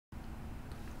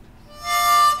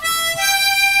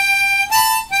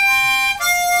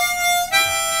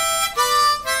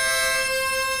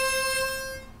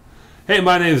Hey,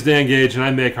 my name is Dan Gage, and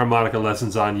I make harmonica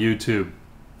lessons on YouTube.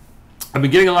 I've been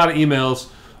getting a lot of emails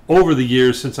over the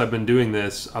years since I've been doing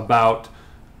this about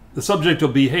the subject will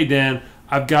be, hey Dan,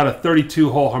 I've got a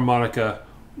 32-hole harmonica,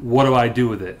 what do I do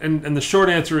with it? And the short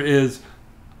answer is,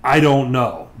 I don't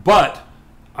know. But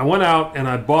I went out and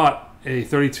I bought a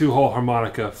 32-hole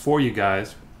harmonica for you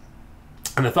guys,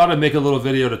 and I thought I'd make a little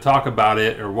video to talk about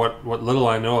it, or what little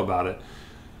I know about it.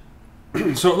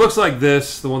 So it looks like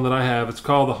this, the one that I have. It's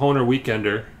called the Hohner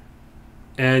Weekender.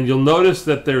 And you'll notice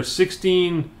that there's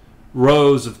 16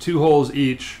 rows of 2 holes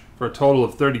each for a total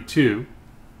of 32.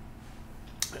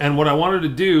 And what I wanted to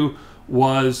do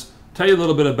was tell you a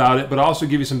little bit about it, but also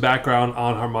give you some background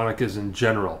on harmonicas in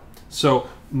general. So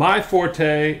my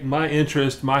forte, my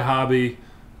interest, my hobby,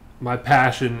 my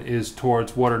passion is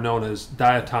towards what are known as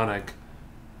diatonic,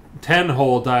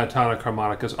 10-hole diatonic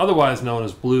harmonicas, otherwise known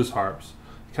as blues harps.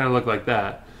 Kind of look like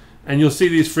that, and you'll see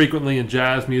these frequently in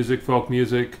jazz music, folk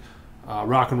music,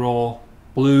 rock and roll,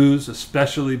 blues,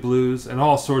 especially blues, and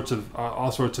all sorts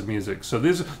of music. So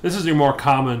this is your more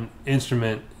common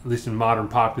instrument, at least in modern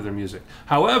popular music.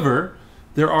 However,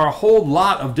 there are a whole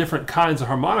lot of different kinds of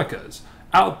harmonicas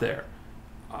out there.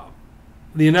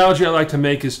 The analogy I like to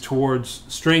make is towards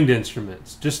stringed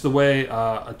instruments, just the way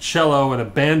a cello and a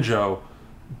banjo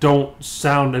don't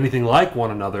sound anything like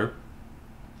one another.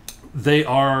 They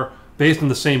are based on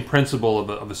the same principle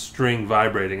of a string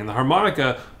vibrating. In the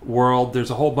harmonica world, there's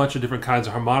a whole bunch of different kinds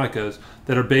of harmonicas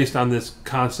that are based on this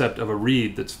concept of a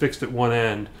reed that's fixed at one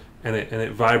end and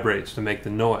it vibrates to make the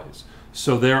noise.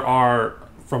 So there are,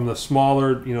 from the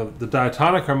smaller, the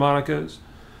diatonic harmonicas,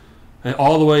 and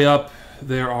all the way up,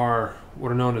 there are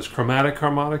what are known as chromatic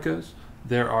harmonicas.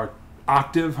 There are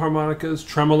octave harmonicas,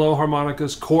 tremolo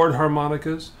harmonicas, chord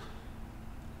harmonicas.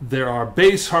 There are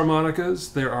bass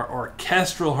harmonicas, there are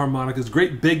orchestral harmonicas,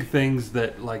 great big things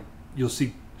that, like, you'll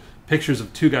see pictures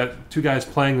of two guys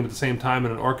playing them at the same time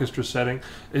in an orchestra setting.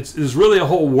 There's really a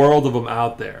whole world of them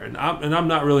out there, and I'm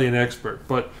not really an expert,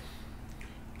 but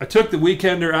I took the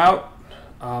Weekender out.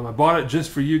 I bought it just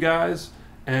for you guys,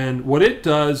 and what it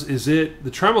does is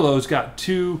the tremolo's got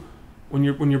two. When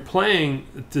you're playing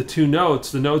the two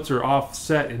notes, the notes are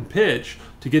offset in pitch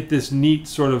to get this neat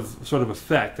sort of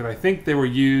effect. And I think they were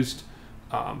used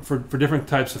for different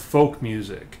types of folk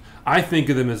music. I think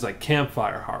of them as like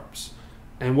campfire harps.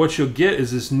 And what you'll get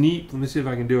is this neat, let me see if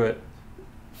I can do it.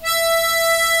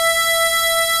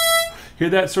 Hear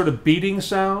that sort of beating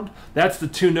sound? That's the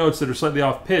two notes that are slightly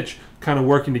off pitch kind of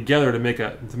working together to make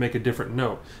a different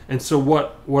note. And so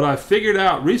what I figured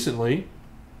out recently,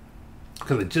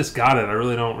 because I just got it, I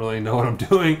really don't know what I'm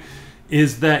doing,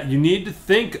 is that you need to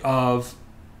think of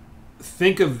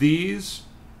these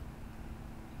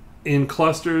in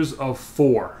clusters of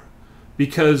 4,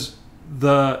 because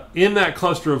in that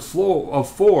cluster of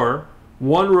 4,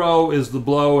 one row is the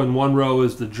blow and one row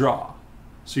is the draw.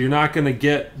 So you're not going to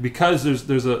get, because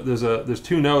there's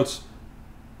 2 notes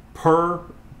per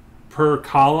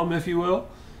column, if you will.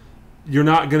 You're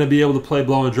not going to be able to play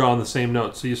blow and draw on the same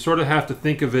note. So you sort of have to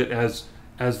think of it as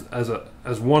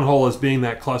one hole as being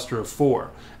that cluster of 4.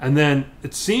 And then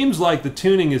it seems like the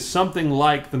tuning is something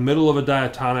like the middle of a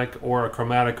diatonic or a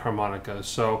chromatic harmonica.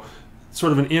 So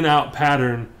sort of an in-out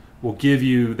pattern will give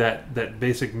you that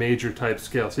basic major type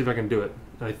scale. See if I can do it.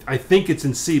 I think it's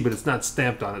in C, but it's not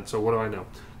stamped on it, so what do I know?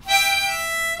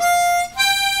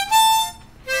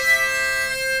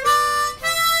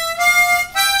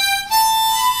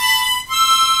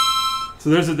 So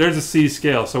there's a C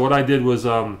scale. So what I did was,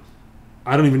 I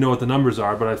don't even know what the numbers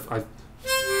are, but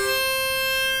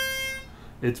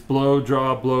it's blow,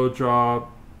 draw, blow, draw,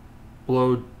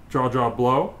 blow, draw, draw,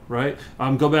 blow, right?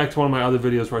 Go back to one of my other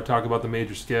videos where I talk about the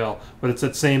major scale, but it's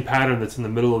that same pattern that's in the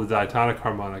middle of the diatonic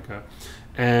harmonica.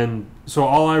 And so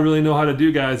all I really know how to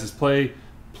do, guys, is play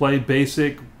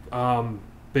basic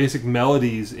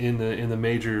melodies in the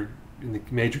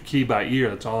major key by ear.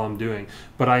 That's all I'm doing.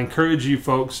 But I encourage you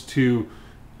folks to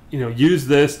use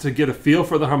this to get a feel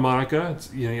for the harmonica.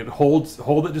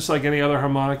 Hold it just like any other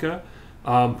harmonica.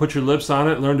 Put your lips on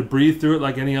it, learn to breathe through it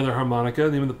like any other harmonica.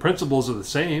 Even the principles are the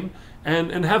same,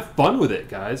 and have fun with it,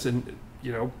 guys. And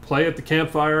play at the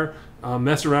campfire,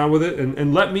 mess around with it,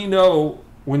 and let me know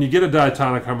when you get a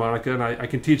diatonic harmonica, and I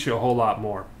can teach you a whole lot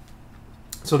more.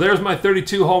 So there's my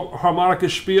 32 harmonica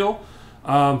spiel.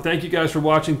 Thank you guys for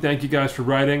watching. Thank you guys for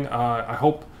writing. I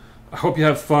hope you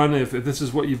have fun. If this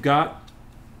is what you've got,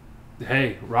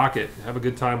 hey, rock it. Have a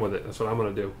good time with it. That's what I'm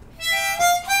going to do.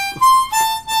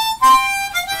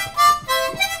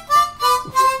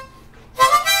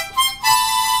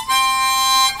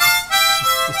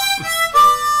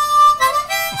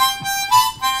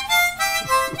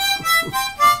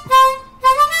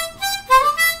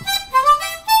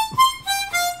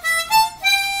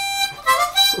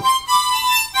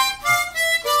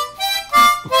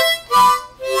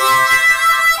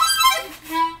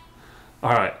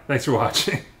 Thanks for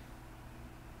watching.